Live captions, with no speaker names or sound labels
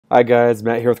Hi guys,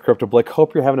 Matt here with CryptoBlick.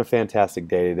 Hope you're having a fantastic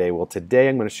day today. Well, today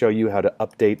I'm going to show you how to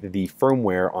update the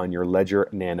firmware on your Ledger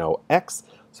Nano X.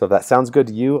 So if that sounds good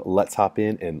to you, let's hop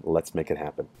in and let's make it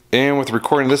happen. And with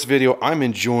recording this video, I'm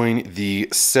enjoying the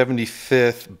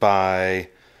 75th by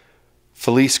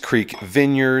Felice Creek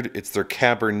Vineyard. It's their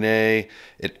Cabernet.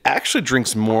 It actually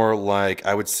drinks more like,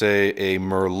 I would say, a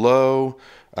Merlot.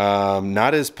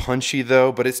 Not as punchy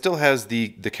though, but it still has the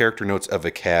character notes of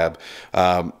a cab.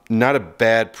 Not a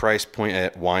bad price point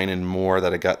at Wine and More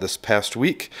that I got this past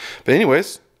week. But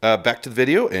anyways, back to the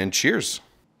video and cheers.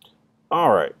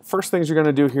 All right, first things you're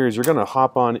going to do here is you're going to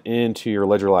hop on into your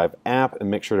Ledger Live app and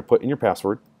make sure to put in your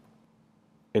password.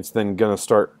 It's then going to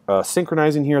start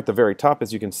synchronizing here at the very top,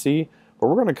 as you can see. But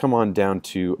we're going to come on down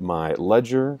to My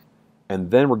Ledger,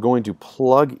 and then we're going to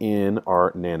plug in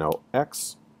our Nano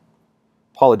X.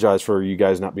 Apologize for you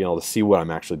guys not being able to see what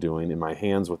I'm actually doing in my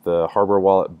hands with the hardware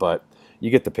wallet, but you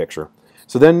get the picture.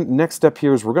 So then next step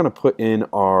here is we're going to put in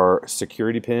our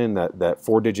security pin, that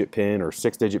 4-digit pin or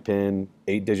 6-digit pin,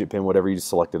 8-digit pin, whatever you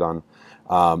selected on.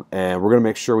 And we're going to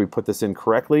make sure we put this in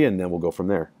correctly, and then we'll go from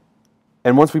there.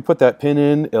 And once we put that pin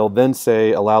in, it'll then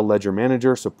say Allow Ledger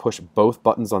Manager, so push both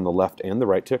buttons on the left and the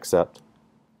right to accept.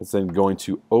 It's then going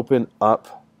to open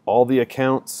up all the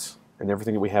accounts and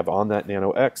everything that we have on that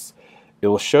Nano X. It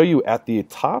will show you at the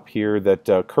top here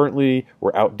that currently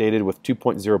we're outdated with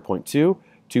 2.0.2.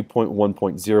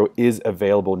 2.1.0 is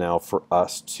available now for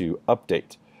us to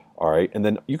update. All right, and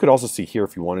then you could also see here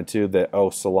if you wanted to that, oh,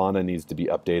 Solana needs to be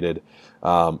updated.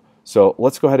 So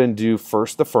let's go ahead and do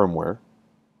first the firmware.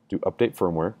 Do update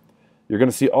firmware. You're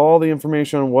going to see all the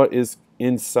information on what is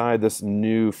inside this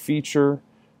new feature.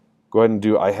 Go ahead and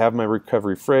do I have my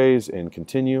recovery phrase and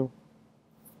continue.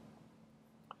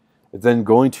 It's then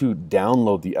going to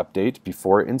download the update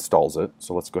before it installs it.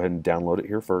 So let's go ahead and download it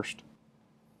here first.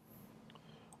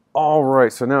 All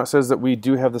right, so now it says that we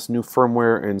do have this new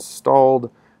firmware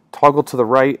installed. Toggle to the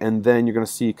right, and then you're going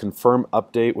to see confirm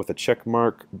update with a check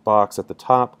mark box at the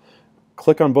top.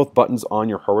 Click on both buttons on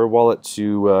your hardware wallet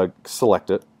to select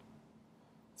it.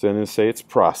 So then it'll say it's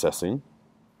processing.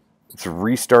 It's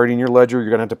restarting your ledger. You're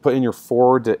going to have to put in your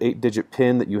 4 to 8-digit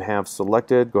PIN that you have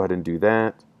selected. Go ahead and do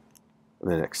that. And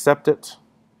then accept it.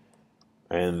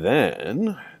 And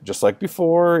then, just like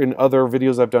before, in other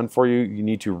videos I've done for you, you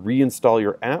need to reinstall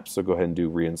your app. So go ahead and do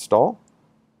reinstall.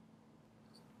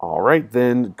 All right,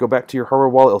 then go back to your hardware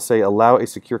wallet. It'll say allow a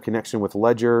secure connection with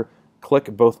Ledger. Click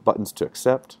both buttons to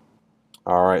accept.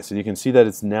 All right, so you can see that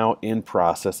it's now in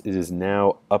process. It is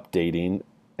now updating,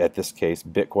 at this case,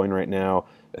 Bitcoin right now.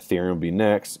 Ethereum will be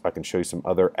next. I can show you some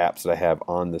other apps that I have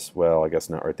on this. Well, I guess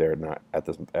not right there, not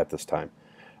at this time.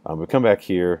 We come back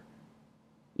here.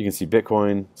 You can see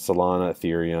Bitcoin, Solana,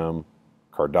 Ethereum,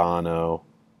 Cardano,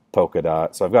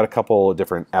 Polkadot. So I've got a couple of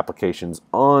different applications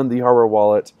on the hardware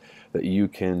wallet that you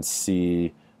can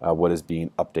see what is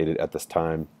being updated at this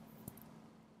time.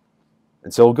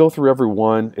 And so we'll go through every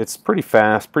one. It's pretty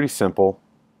fast, pretty simple,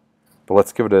 but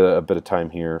let's give it a bit of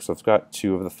time here. So it's got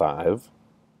 2 of the 5.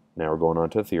 Now we're going on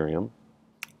to Ethereum.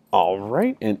 All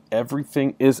right, and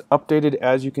everything is updated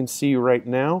as you can see right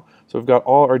now. So we've got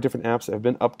all our different apps that have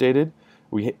been updated.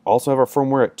 We also have our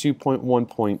firmware at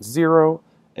 2.1.0,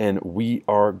 and we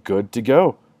are good to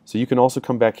go. So you can also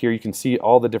come back here. You can see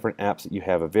all the different apps that you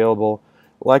have available.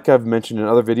 Like I've mentioned in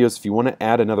other videos, if you want to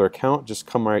add another account, just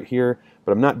come right here.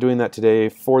 But I'm not doing that today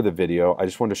for the video. I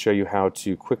just wanted to show you how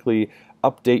to quickly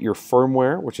update your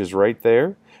firmware, which is right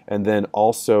there, and then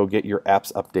also get your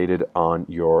apps updated on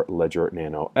your Ledger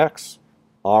Nano X.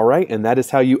 All right, and that is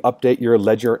how you update your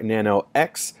Ledger Nano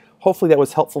X. Hopefully that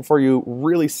was helpful for you.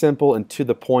 Really simple and to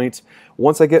the point.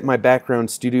 Once I get my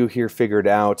background studio here figured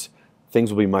out,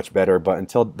 things will be much better. But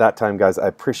until that time, guys, I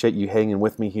appreciate you hanging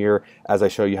with me here as I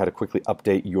show you how to quickly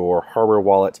update your hardware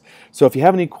wallet. So if you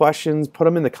have any questions, put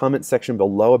them in the comment section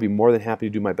below. I'd be more than happy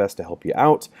to do my best to help you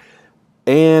out.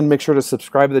 And make sure to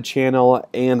subscribe to the channel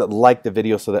and like the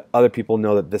video so that other people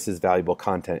know that this is valuable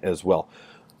content as well.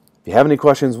 If you have any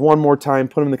questions, one more time,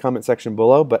 put them in the comment section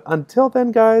below. But until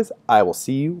then, guys, I will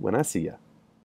see you when I see you.